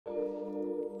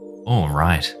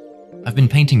Alright, I've been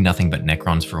painting nothing but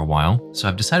Necrons for a while, so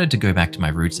I've decided to go back to my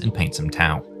roots and paint some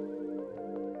Tau.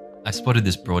 I spotted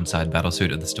this Broadside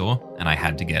Battlesuit at the store, and I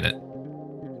had to get it.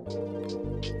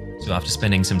 So after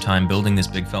spending some time building this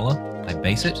big fella, I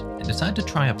base it and decide to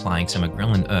try applying some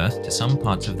Agrellan Earth to some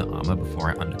parts of the armor before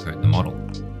I undercoat the model.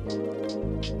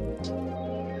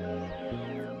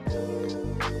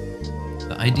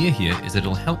 The idea here is that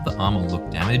it'll help the armor look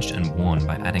damaged and worn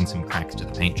by adding some cracks to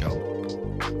the paint job.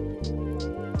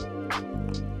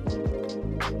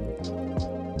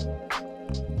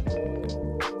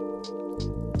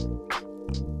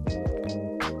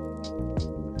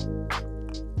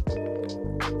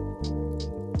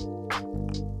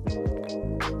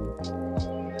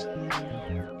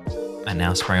 I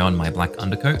now spray on my black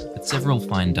undercoat with several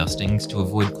fine dustings to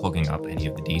avoid clogging up any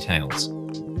of the details.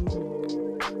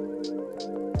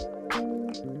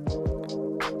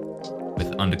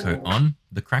 With the undercoat on,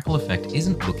 the crackle effect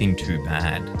isn't looking too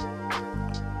bad.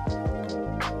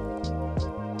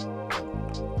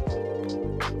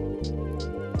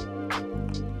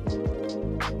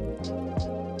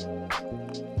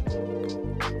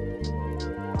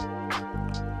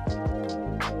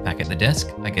 Back at the desk,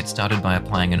 I get started by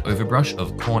applying an overbrush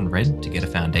of corn red to get a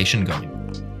foundation going.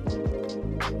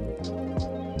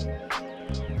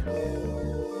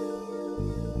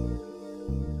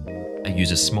 I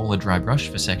use a smaller dry brush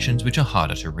for sections which are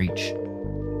harder to reach.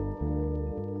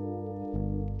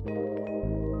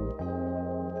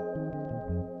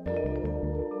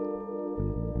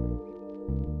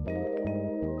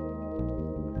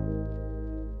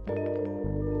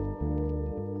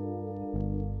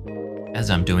 As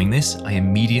I'm doing this, I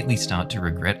immediately start to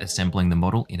regret assembling the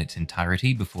model in its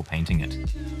entirety before painting it.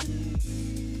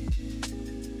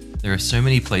 There are so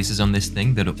many places on this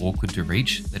thing that are awkward to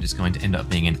reach that it's going to end up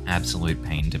being an absolute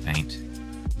pain to paint.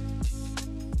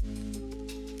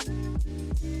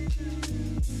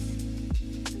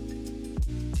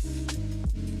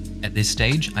 At this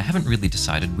stage, I haven't really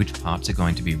decided which parts are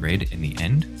going to be red in the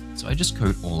end, so I just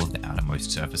coat all of the outermost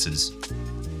surfaces.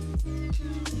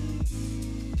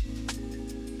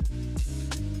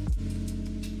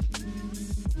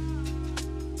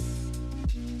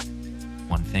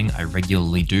 One thing I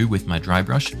regularly do with my dry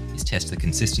brush is test the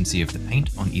consistency of the paint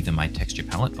on either my texture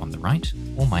palette on the right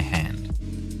or my hand.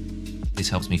 This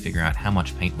helps me figure out how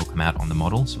much paint will come out on the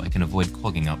model so I can avoid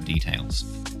clogging up details.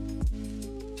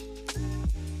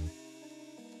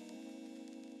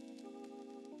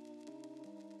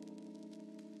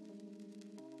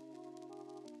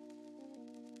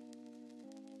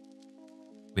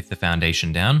 With the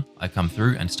foundation down, I come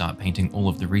through and start painting all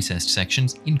of the recessed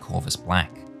sections in Corvus Black.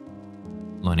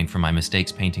 Learning from my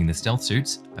mistakes painting the stealth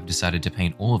suits, I've decided to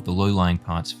paint all of the low-lying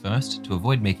parts first to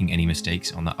avoid making any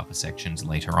mistakes on the upper sections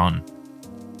later on.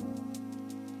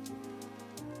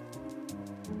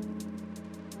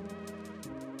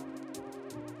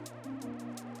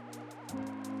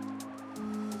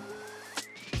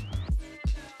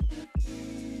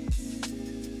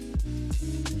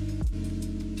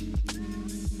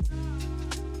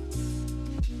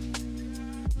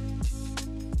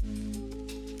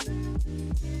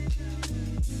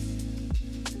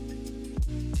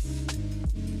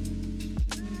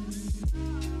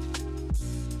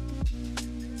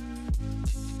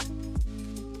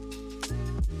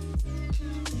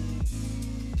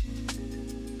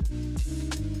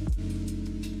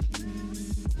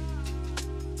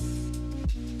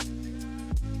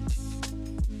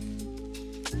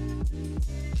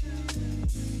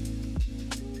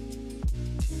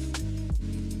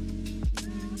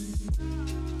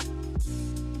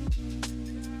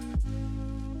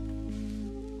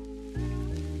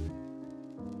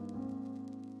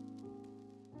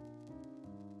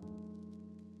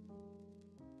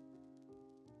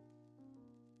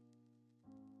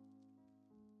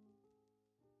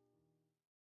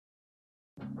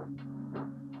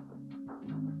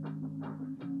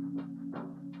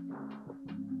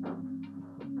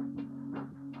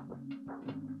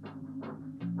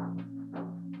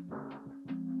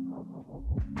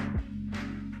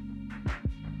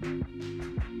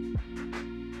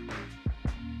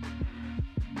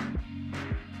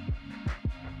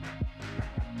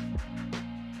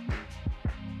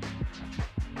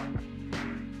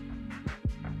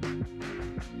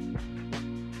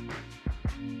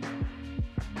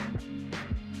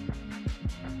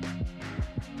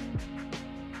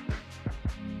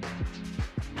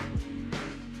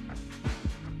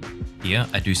 Here,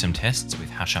 I do some tests with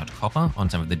Hashart Copper on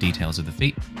some of the details of the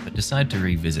feet, but decide to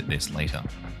revisit this later.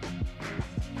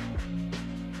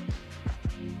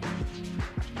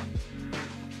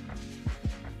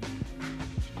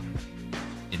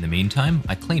 In In the meantime,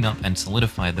 I clean up and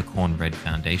solidify the corn red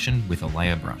foundation with a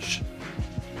layer brush.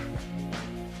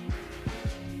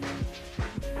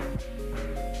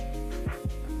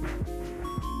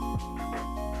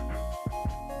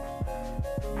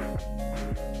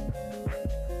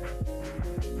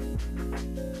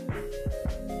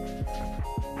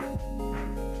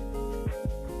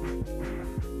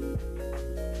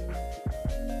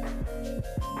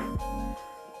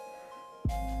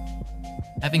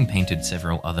 Having painted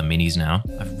several other minis now,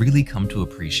 I've really come to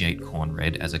appreciate corn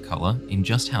red as a colour in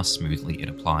just how smoothly it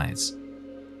applies.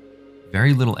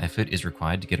 Very little effort is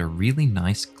required to get a really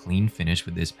nice clean finish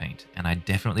with this paint, and I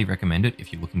definitely recommend it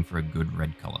if you're looking for a good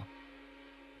red colour.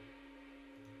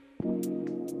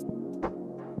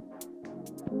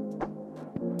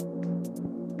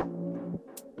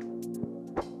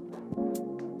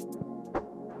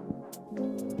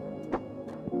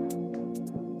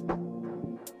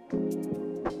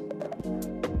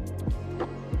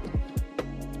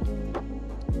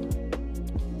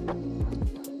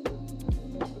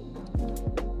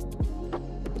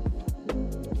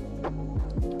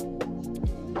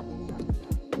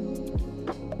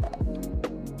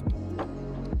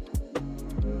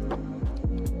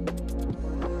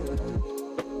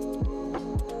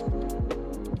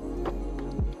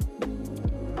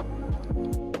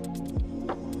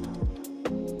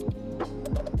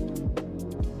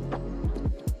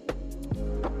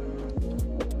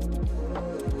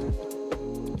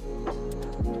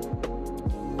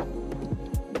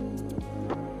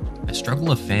 I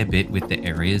struggle a fair bit with the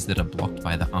areas that are blocked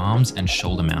by the arms and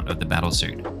shoulder mount of the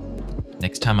battlesuit.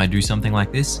 Next time I do something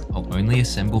like this, I'll only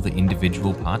assemble the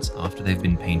individual parts after they've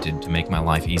been painted to make my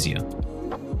life easier.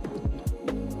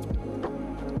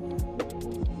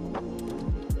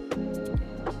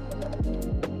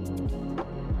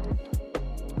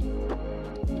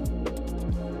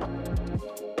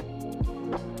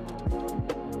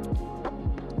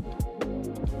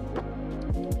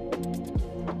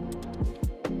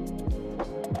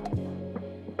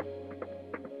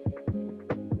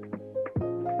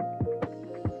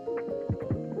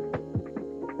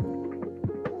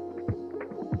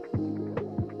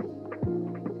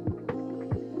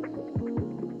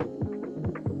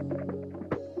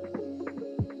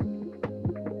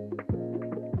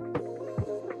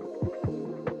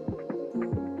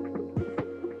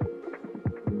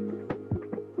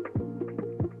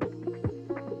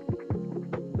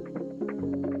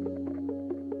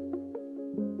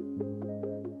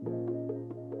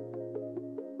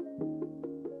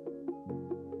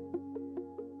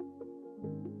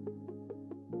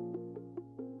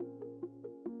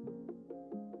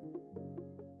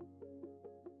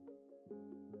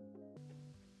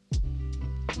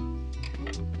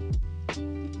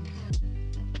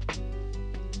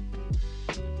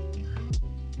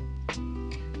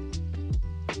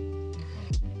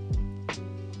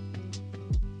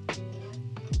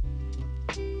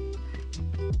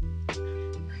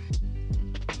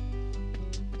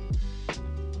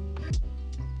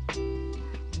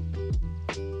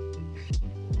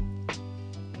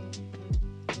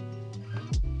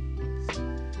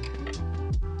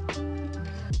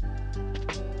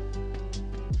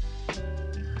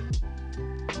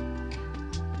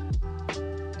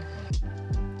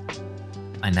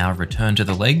 I now return to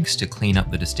the legs to clean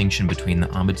up the distinction between the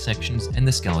armoured sections and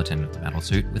the skeleton of the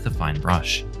battlesuit with a fine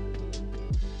brush.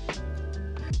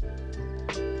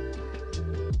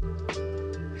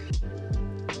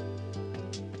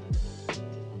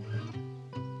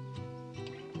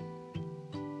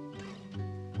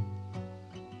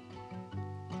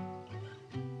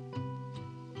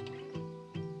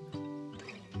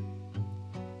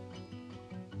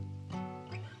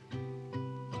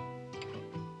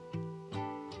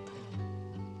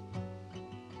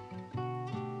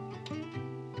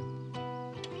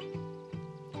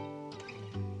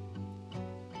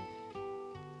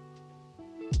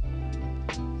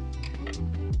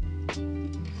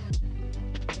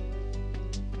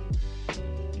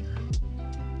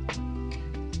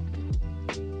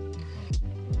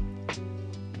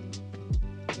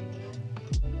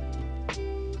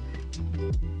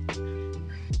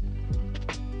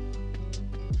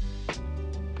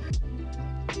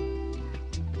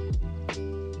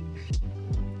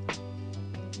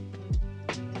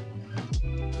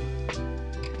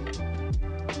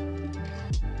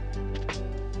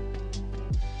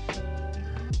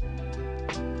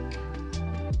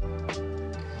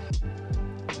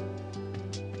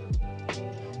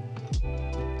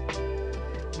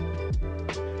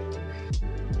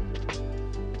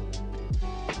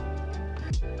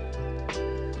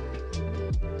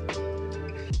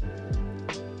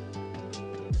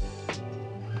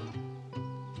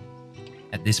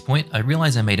 At this point, I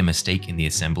realize I made a mistake in the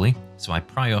assembly, so I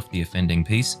pry off the offending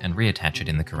piece and reattach it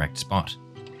in the correct spot.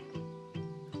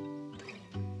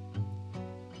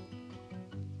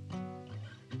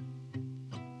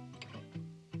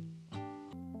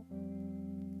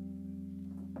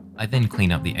 I then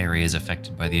clean up the areas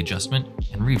affected by the adjustment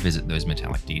and revisit those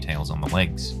metallic details on the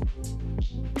legs.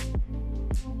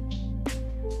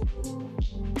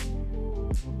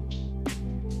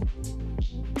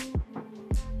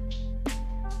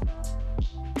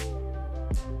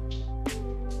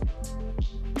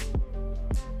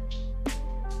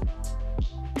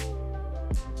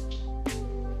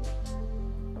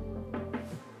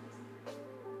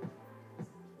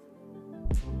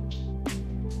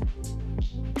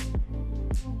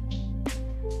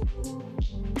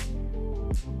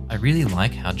 I really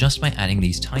like how just by adding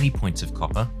these tiny points of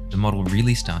copper, the model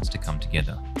really starts to come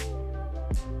together.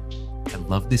 I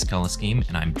love this color scheme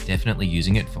and I'm definitely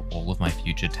using it for all of my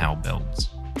future Tau builds.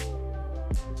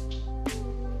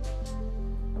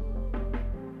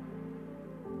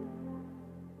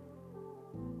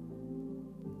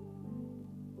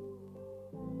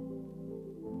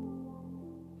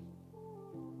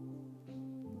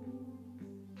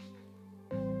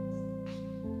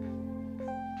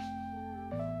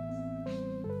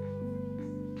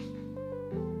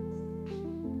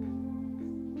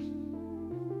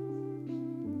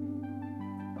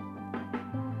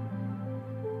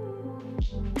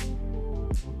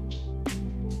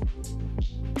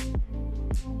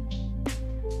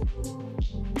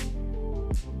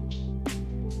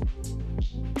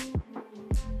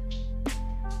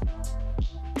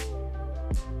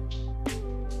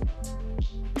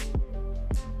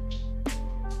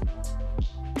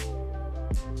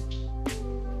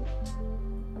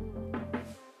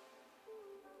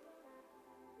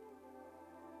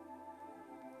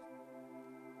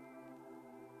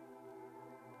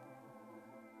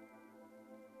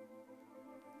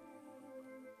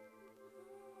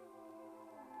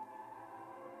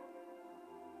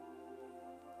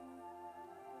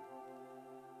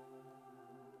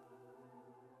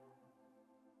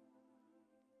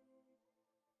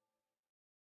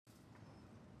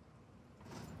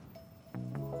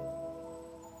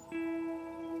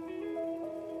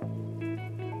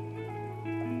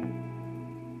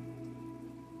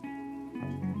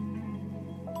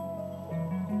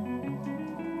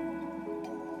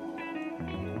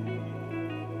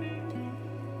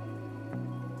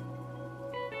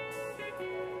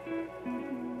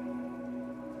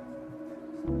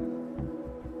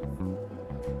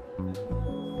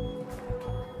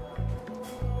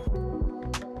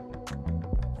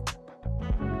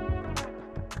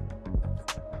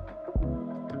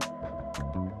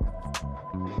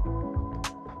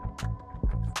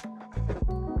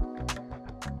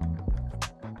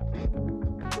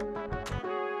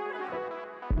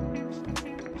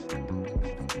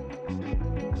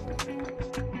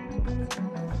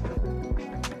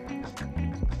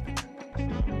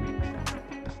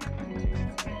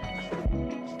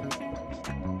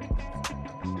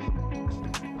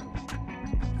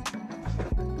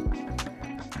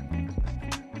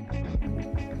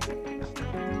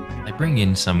 I bring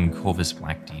in some Corvus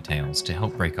black details to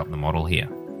help break up the model here.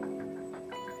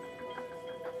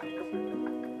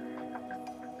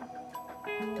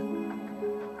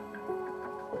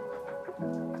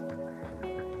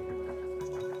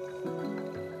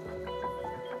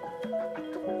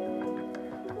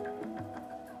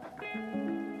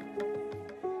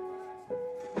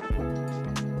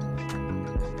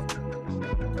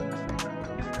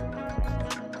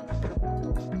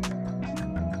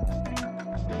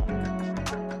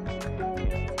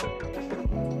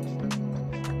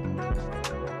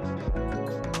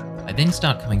 I then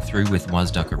start coming through with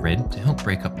Wasducker Red to help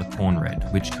break up the Corn Red,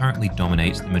 which currently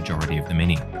dominates the majority of the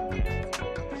Mini.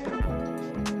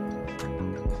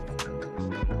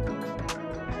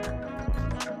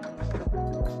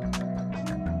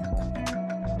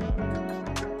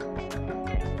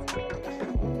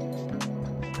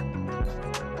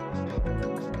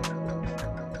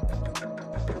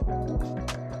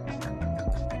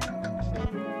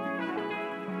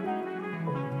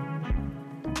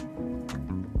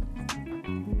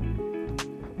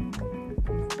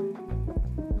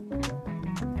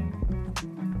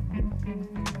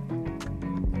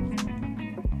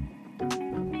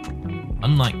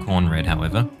 Unlike Corn Red,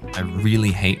 however, I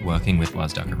really hate working with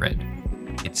Wasducker Red.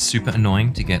 It's super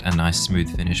annoying to get a nice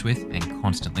smooth finish with and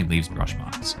constantly leaves brush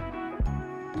marks.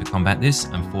 To combat this,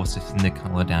 I'm forced to thin the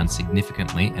colour down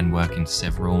significantly and work in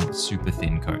several super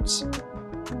thin coats.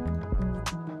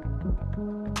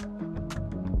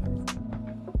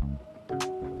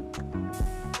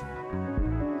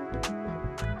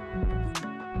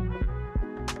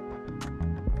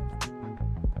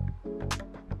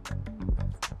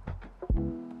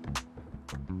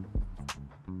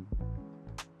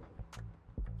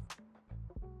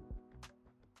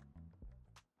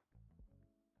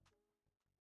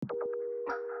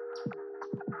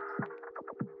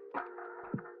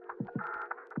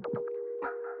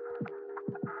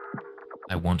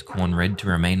 I want corn red to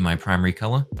remain my primary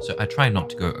colour, so I try not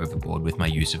to go overboard with my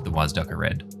use of the Wasducker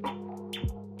red.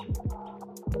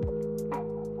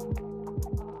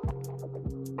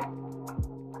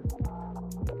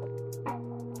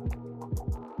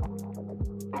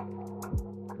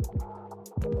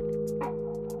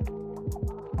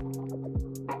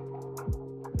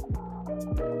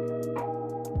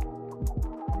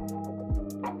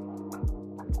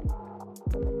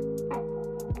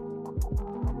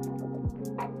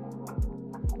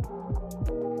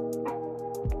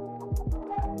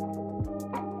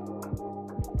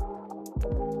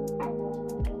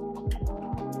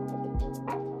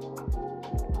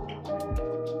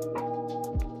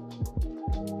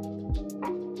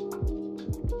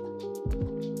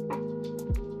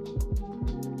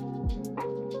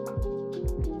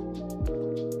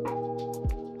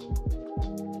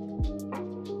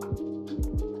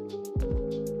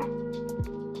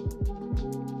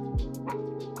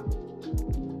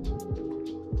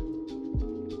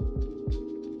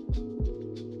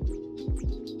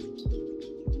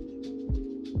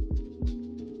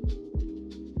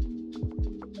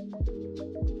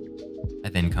 I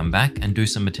then come back and do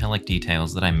some metallic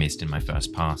details that I missed in my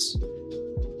first pass.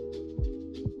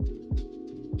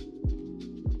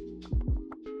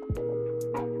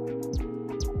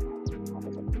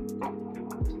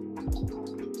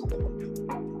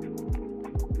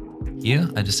 Here,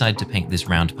 I decide to paint this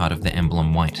round part of the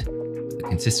emblem white. The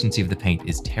consistency of the paint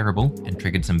is terrible and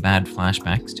triggered some bad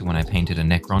flashbacks to when I painted a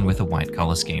Necron with a white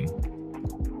colour scheme.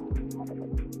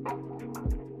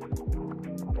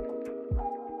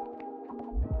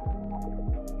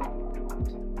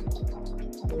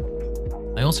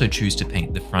 I also choose to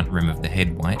paint the front rim of the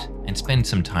head white and spend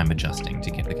some time adjusting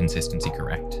to get the consistency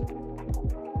correct.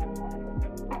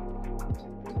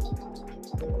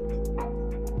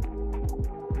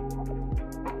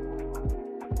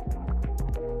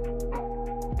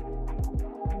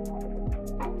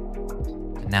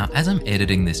 Now, as I'm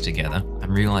editing this together,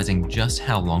 I'm realizing just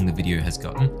how long the video has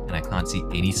gotten and I can't see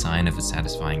any sign of a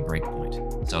satisfying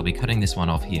breakpoint, so I'll be cutting this one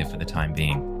off here for the time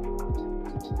being.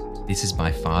 This is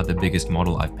by far the biggest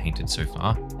model I've painted so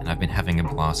far, and I've been having a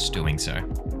blast doing so.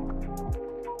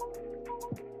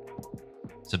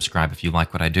 Subscribe if you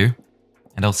like what I do,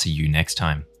 and I'll see you next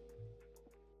time.